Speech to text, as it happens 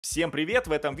Всем привет!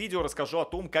 В этом видео расскажу о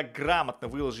том, как грамотно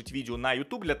выложить видео на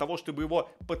YouTube для того, чтобы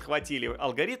его подхватили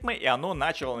алгоритмы и оно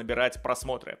начало набирать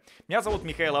просмотры. Меня зовут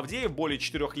Михаил Авдеев, более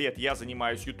 4 лет я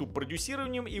занимаюсь YouTube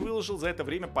продюсированием и выложил за это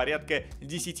время порядка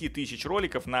 10 тысяч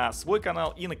роликов на свой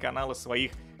канал и на каналы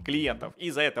своих клиентов. И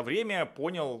за это время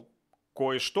понял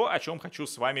кое-что, о чем хочу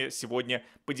с вами сегодня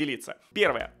поделиться.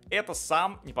 Первое. Это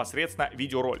сам непосредственно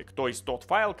видеоролик, то есть тот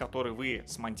файл, который вы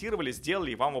смонтировали,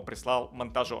 сделали и вам его прислал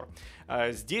монтажер.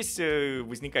 Здесь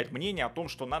возникает мнение о том,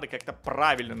 что надо как-то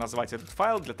правильно назвать этот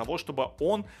файл для того, чтобы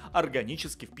он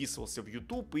органически вписывался в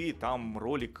YouTube и там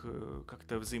ролик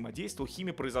как-то взаимодействовал,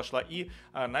 химия произошла и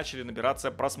начали набираться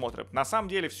просмотры. На самом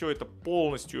деле все это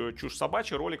полностью чушь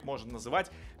собачья, ролик можно называть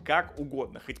как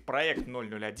угодно, хоть проект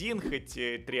 001, хоть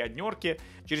 3 однерки.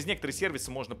 Через некоторые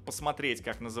сервисы можно посмотреть,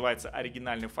 как называется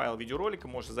оригинальный файл видеоролика,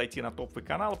 можно зайти на топовый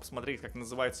канал, посмотреть, как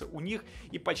называется у них,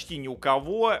 и почти ни у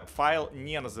кого файл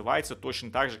не называется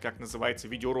точно так же, как называется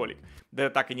видеоролик.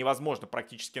 Да так и невозможно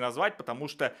практически назвать, потому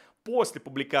что после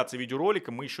публикации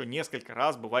видеоролика мы еще несколько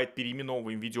раз, бывает,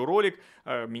 переименовываем видеоролик,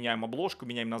 меняем обложку,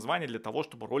 меняем название для того,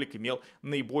 чтобы ролик имел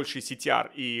наибольший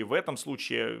CTR. И в этом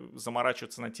случае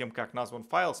заморачиваться над тем, как назван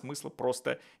файл, смысла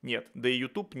просто нет. Да и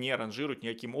YouTube не ранжирует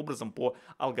никаким образом по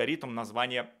алгоритмам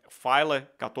названия файла,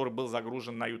 который был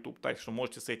загружен на YouTube. Так что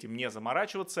можете с этим не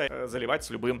заморачиваться, заливать с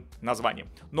любым названием.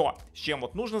 Но с чем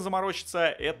вот нужно заморочиться,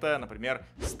 это, например,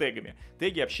 с тегами.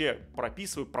 Теги вообще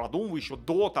прописываю, продумываю еще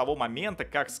до того момента,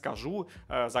 как скажу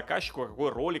заказчику,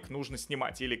 какой ролик нужно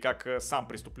снимать, или как сам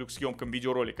приступлю к съемкам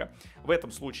видеоролика. В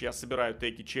этом случае я собираю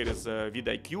теги через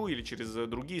VidIQ или через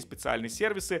другие специальные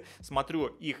сервисы, смотрю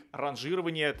их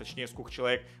ранжирование, точнее, сколько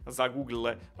человек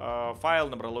загуглило файл,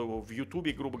 набрало его в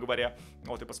ютубе, грубо говоря,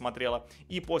 вот и посмотрела.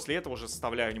 И после этого уже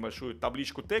составляю небольшую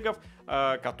табличку тегов,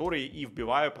 которые и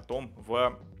вбиваю потом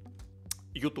в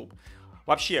YouTube.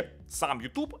 Вообще, сам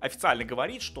YouTube официально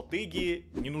говорит, что теги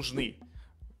не нужны.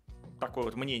 Такое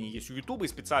вот мнение есть у YouTube, и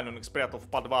специально он их спрятал в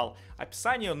подвал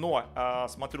описания, но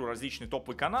смотрю различные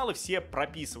топовые каналы, все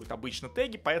прописывают обычно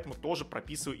теги, поэтому тоже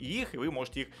прописываю и их, и вы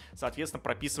можете их, соответственно,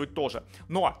 прописывать тоже.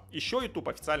 Но еще YouTube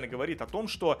официально говорит о том,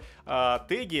 что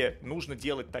теги нужно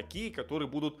делать такие, которые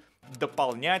будут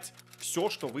дополнять все,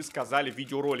 что вы сказали в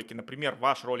видеоролике. Например,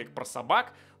 ваш ролик про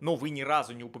собак, но вы ни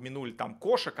разу не упомянули там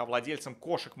кошек, а владельцам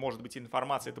кошек может быть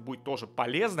информация, это будет тоже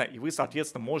полезно, и вы,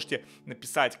 соответственно, можете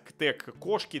написать тег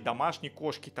кошки, домашние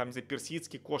кошки, там, не знаю,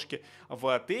 персидские кошки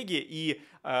в теге, и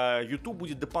YouTube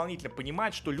будет дополнительно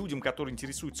понимать, что людям, которые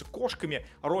интересуются кошками,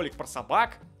 ролик про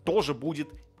собак тоже будет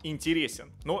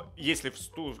интересен. Но если,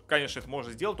 конечно, это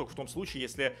можно сделать только в том случае,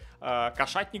 если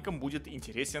кошатникам будет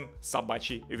интересен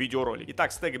собачий видеоролик.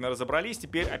 Итак, с тегами разобрались,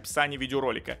 теперь описание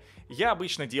видеоролика. Я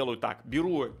обычно делаю так,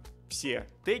 беру все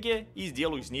теги и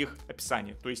сделаю из них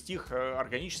описание. То есть их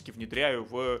органически внедряю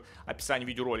в описание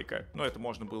видеоролика. Но это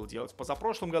можно было делать в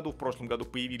позапрошлом году. В прошлом году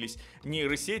появились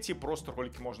нейросети. Просто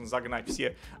ролики можно загнать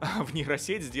все в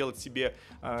нейросеть, сделать себе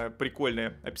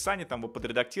прикольное описание, там его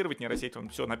подредактировать, нейросеть вам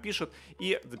все напишет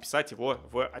и записать его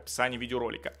в описание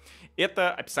видеоролика.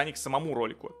 Это описание к самому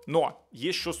ролику. Но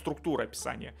есть еще структура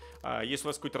описания. Если у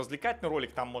вас какой-то развлекательный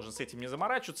ролик, там можно с этим не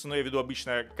заморачиваться, но я веду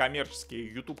обычно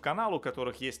коммерческие YouTube-каналы, у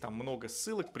которых есть там много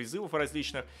ссылок, призывов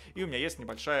различных, и у меня есть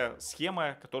небольшая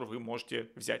схема, которую вы можете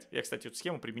взять. Я, кстати, эту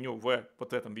схему применю в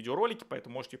вот этом видеоролике,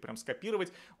 поэтому можете прям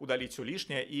скопировать, удалить все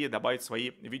лишнее и добавить свои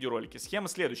видеоролики. Схема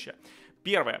следующая.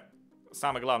 Первое.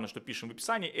 Самое главное, что пишем в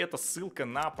описании, это ссылка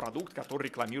на продукт, который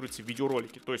рекламируется в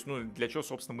видеоролике. То есть, ну, для чего,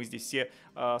 собственно, мы здесь все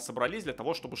собрались, для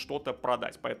того, чтобы что-то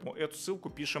продать. Поэтому эту ссылку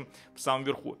пишем в самом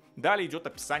верху. Далее идет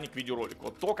описание к видеоролику.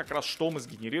 Вот то, как раз, что мы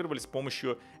сгенерировали с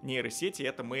помощью нейросети,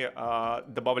 это мы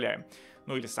добавляем.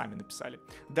 Ну, или сами написали.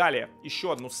 Далее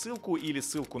еще одну ссылку или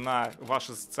ссылку на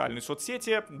ваши социальные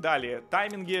соцсети. Далее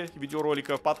тайминги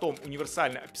видеороликов. Потом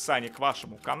универсальное описание к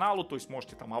вашему каналу. То есть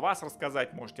можете там о вас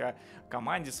рассказать, можете о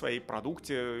команде своей,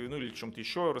 продукте, ну или чем-то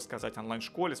еще рассказать,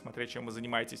 онлайн-школе, смотря чем вы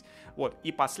занимаетесь. Вот.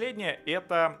 И последнее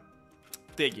это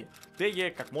теги.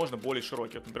 Теги как можно более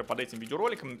широкие. Вот, например, под этим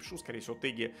видеороликом напишу, скорее всего,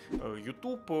 теги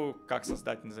YouTube, как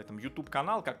создать, не знаю, там,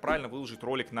 YouTube-канал, как правильно выложить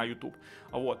ролик на YouTube.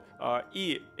 Вот.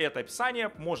 И это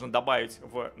описание можно добавить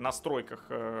в настройках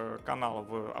канала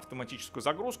в автоматическую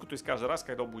загрузку. То есть каждый раз,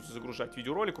 когда вы будете загружать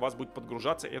видеоролик, у вас будет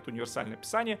подгружаться это универсальное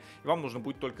описание, и вам нужно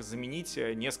будет только заменить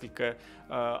несколько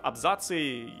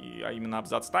абзаций, а именно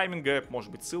абзац тайминга, может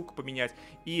быть, ссылку поменять,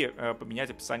 и поменять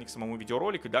описание к самому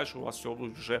видеоролику, и дальше у вас все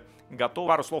будет уже готово.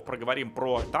 Пару слов проговорить говорим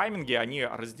про тайминги, они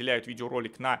разделяют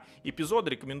видеоролик на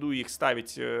эпизоды. Рекомендую их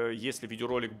ставить, если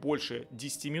видеоролик больше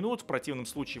 10 минут. В противном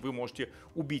случае вы можете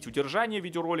убить удержание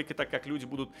видеоролика, так как люди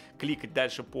будут кликать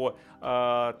дальше по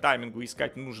таймингу,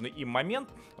 искать нужный им момент.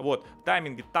 Вот.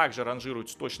 Тайминги также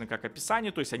ранжируются точно как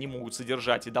описание, то есть они могут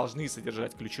содержать и должны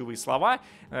содержать ключевые слова.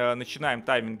 Начинаем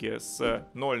тайминги с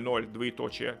 00,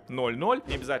 двоеточие 00.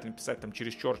 Не обязательно писать там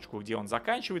через черчку, где он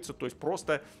заканчивается, то есть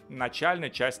просто начальная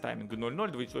часть тайминга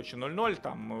 00, двоеточие 00,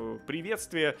 там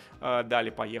приветствие,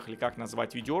 далее поехали, как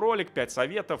назвать видеоролик, 5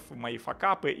 советов, мои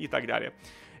факапы и так далее.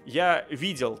 Я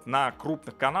видел на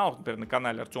крупных каналах, например, на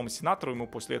канале Артема Сенаторова, ему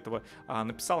после этого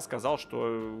написал, сказал, что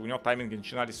у него тайминги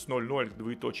начинались с 00,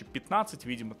 двоеточие 15,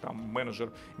 видимо, там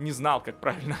менеджер не знал, как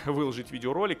правильно выложить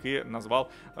видеоролик и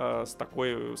назвал с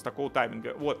такого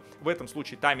тайминга. Вот, в этом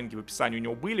случае тайминги в описании у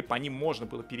него были, по ним можно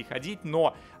было переходить,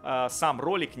 но сам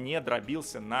ролик не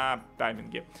дробился на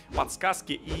тайминге.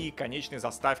 Подсказки и конечные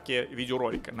заставки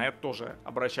видеоролика. На это тоже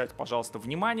обращайте, пожалуйста,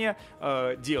 внимание,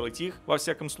 делайте их, во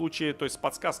всяком случае, то есть с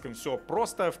подсказками все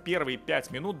просто, в первые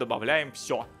 5 минут добавляем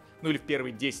все. Ну или в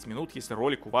первые 10 минут, если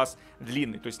ролик у вас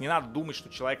длинный. То есть не надо думать, что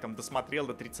человек там досмотрел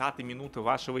до 30-й минуты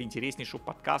вашего интереснейшего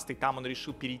подкаста, и там он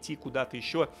решил перейти куда-то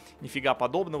еще. Нифига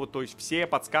подобного. То есть все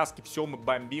подсказки, все мы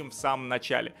бомбим в самом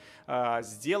начале.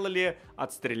 Сделали,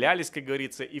 отстрелялись, как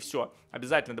говорится, и все.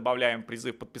 Обязательно добавляем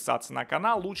призыв подписаться на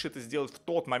канал. Лучше это сделать в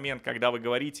тот момент, когда вы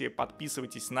говорите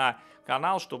подписывайтесь на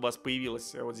канал, чтобы у вас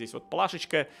появилась вот здесь вот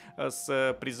плашечка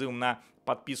с призывом на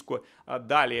подписку.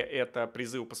 Далее это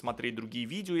призыв посмотреть другие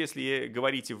видео, если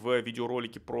говорите в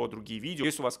видеоролике про другие видео.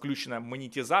 Если у вас включена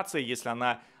монетизация, если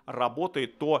она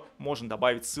работает, то можно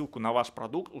добавить ссылку на ваш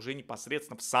продукт уже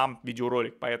непосредственно в сам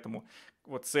видеоролик. Поэтому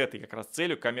вот с этой как раз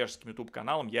целью, коммерческим YouTube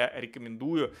каналом, я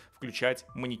рекомендую включать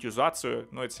монетизацию.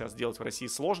 Но это сейчас сделать в России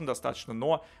сложно достаточно,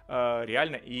 но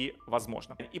реально и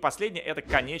возможно. И последнее — это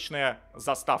конечная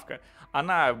заставка.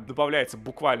 Она добавляется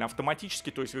буквально автоматически,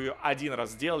 то есть вы ее один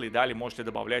раз сделали, далее можете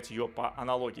добавлять ее по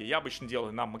аналогии. Я обычно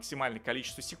делаю на максимальное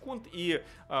количество секунд и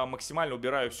максимально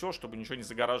убираю все, чтобы ничего не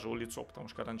загораживало лицо, потому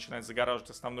что когда начинает загораживать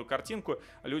основную картинку,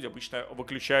 люди обычно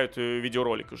выключают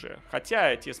видеоролик уже.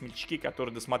 Хотя те смельчаки,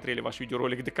 которые досмотрели ваш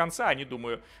видеоролик до конца, они,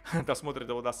 думаю, досмотрят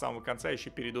его до самого конца, еще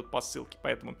перейдут по ссылке.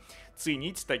 Поэтому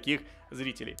цените таких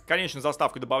зрителей. Конечную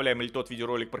заставку добавляем или тот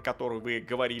видеоролик, про который вы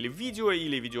говорили в видео,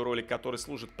 или видеоролик, который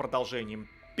служит продолжением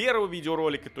первого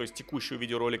видеоролика, то есть текущего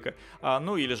видеоролика,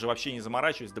 ну или же вообще не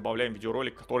заморачиваясь, добавляем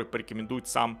видеоролик, который порекомендует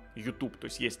сам YouTube. То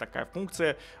есть есть такая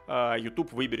функция,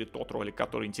 YouTube выберет тот ролик,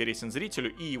 который интересен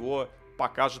зрителю, и его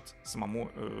покажет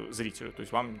самому зрителю. То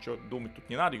есть вам ничего думать тут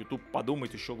не надо, YouTube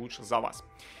подумает еще лучше за вас.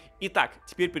 Итак,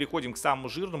 теперь переходим к самому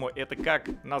жирному. Это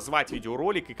как назвать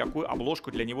видеоролик и какую обложку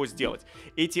для него сделать.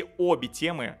 Эти обе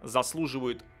темы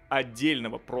заслуживают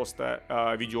отдельного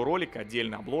просто видеоролика,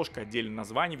 отдельная обложка, отдельное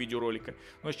название видеоролика.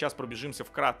 Но сейчас пробежимся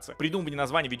вкратце. Придумывание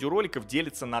названия видеороликов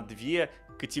делится на две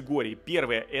категории.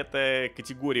 Первая — это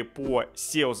категория по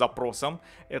SEO-запросам.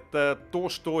 Это то,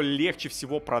 что легче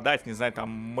всего продать, не знаю, там,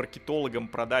 маркетологам,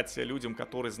 продать людям,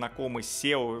 которые знакомы с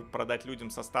SEO, продать людям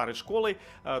со старой школой.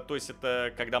 То есть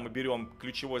это когда мы берем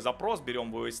ключевой запрос, берем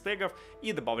его из тегов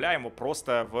и добавляем его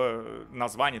просто в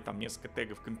название, там несколько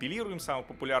тегов компилируем, самых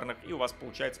популярных, и у вас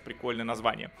получается прикольное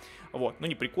название. Вот, ну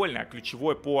не прикольное, а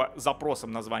ключевое по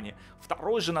запросам название.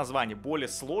 Второе же название более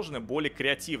сложное, более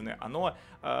креативное. Оно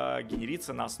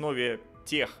генерится на основе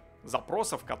тех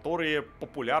запросов, которые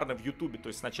популярны в Ютубе. То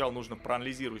есть сначала нужно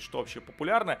проанализировать, что вообще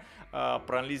популярно,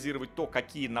 проанализировать то,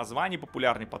 какие названия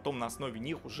популярны, потом на основе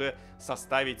них уже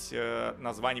составить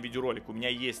название видеоролика. У меня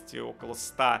есть около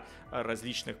 100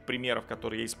 различных примеров,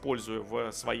 которые я использую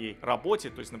в своей работе.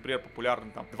 То есть, например,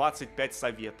 популярны там 25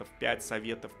 советов,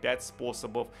 5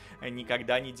 способов,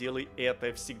 никогда не делай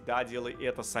это, всегда делай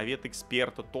это, совет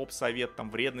эксперта, топ-совет,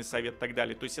 там вредный совет и так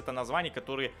далее. То есть это названия,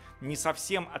 которые не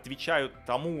совсем отвечают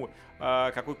тому,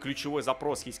 какой ключевой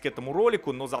запрос есть к этому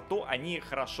ролику, но зато они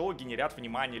хорошо генерят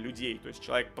внимание людей. То есть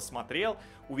человек посмотрел,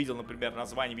 увидел, например,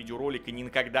 название видеоролика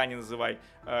 «Никогда не называй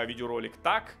видеоролик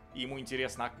так», и ему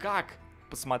интересно, а как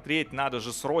посмотреть надо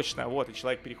же срочно, вот, и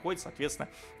человек переходит, соответственно,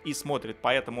 и смотрит.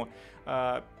 Поэтому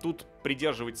тут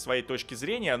придерживайтесь своей точки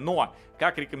зрения, но,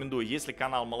 как рекомендую, если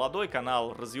канал молодой,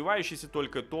 канал развивающийся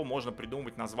только, то можно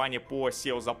придумывать название по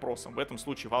SEO-запросам. В этом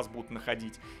случае вас будут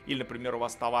находить. Или, например, у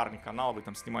вас товарный канал, вы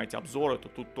там снимаете обзоры, то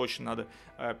тут точно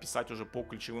надо писать уже по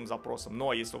ключевым запросам.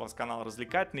 Но если у вас канал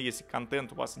развлекательный, если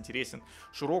контент у вас интересен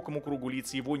широкому кругу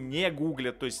лиц, его не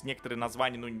гуглят, то есть некоторые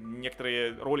названия, ну,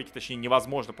 некоторые ролики, точнее,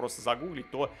 невозможно просто загуглить,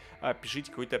 то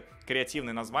пишите какое-то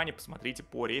креативное название, посмотрите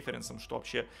по референсам, что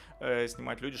вообще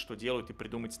снимают люди, что делают, и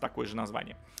придумайте такое же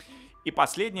название. И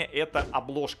последнее — это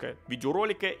обложка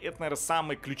видеоролика. Это, наверное,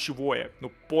 самое ключевое.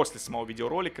 Ну, после самого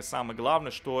видеоролика самое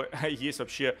главное, что есть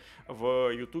вообще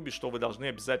в ютубе, что вы должны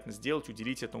обязательно сделать,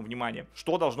 уделить этому внимание.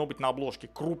 Что должно быть на обложке?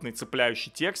 Крупный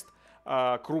цепляющий текст,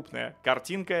 крупная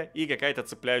картинка и какая-то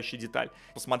цепляющая деталь.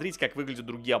 Посмотрите, как выглядят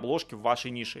другие обложки в вашей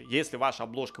нише. Если ваша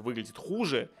обложка выглядит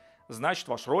хуже, значит,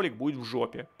 ваш ролик будет в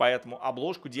жопе. Поэтому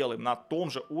обложку делаем на том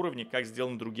же уровне, как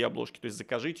сделаны другие обложки. То есть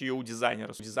закажите ее у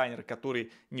дизайнера. Дизайнер,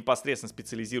 который непосредственно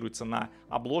специализируется на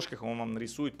обложках, он вам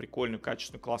нарисует прикольную,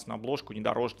 качественную, классную обложку, не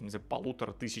дороже, не знаю,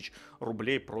 1500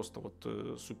 рублей. Просто вот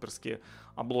суперские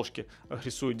обложки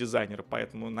рисуют дизайнеры.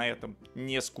 Поэтому на этом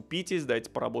не скупитесь, дайте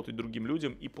поработать другим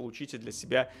людям и получите для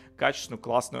себя качественную,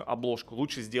 классную обложку.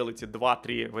 Лучше сделайте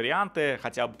 2-3 варианта,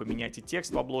 хотя бы поменяйте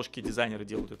текст в обложке. Дизайнеры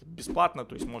делают это бесплатно,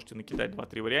 то есть можете накидать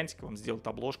 2-3 вариантика, вам сделают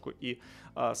обложку, и,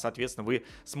 соответственно, вы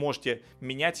сможете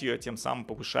менять ее, тем самым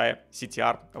повышая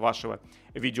CTR вашего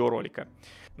видеоролика.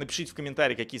 Напишите в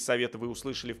комментарии, какие советы вы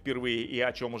услышали впервые и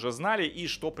о чем уже знали, и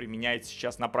что применяете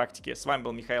сейчас на практике. С вами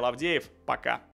был Михаил Авдеев. Пока!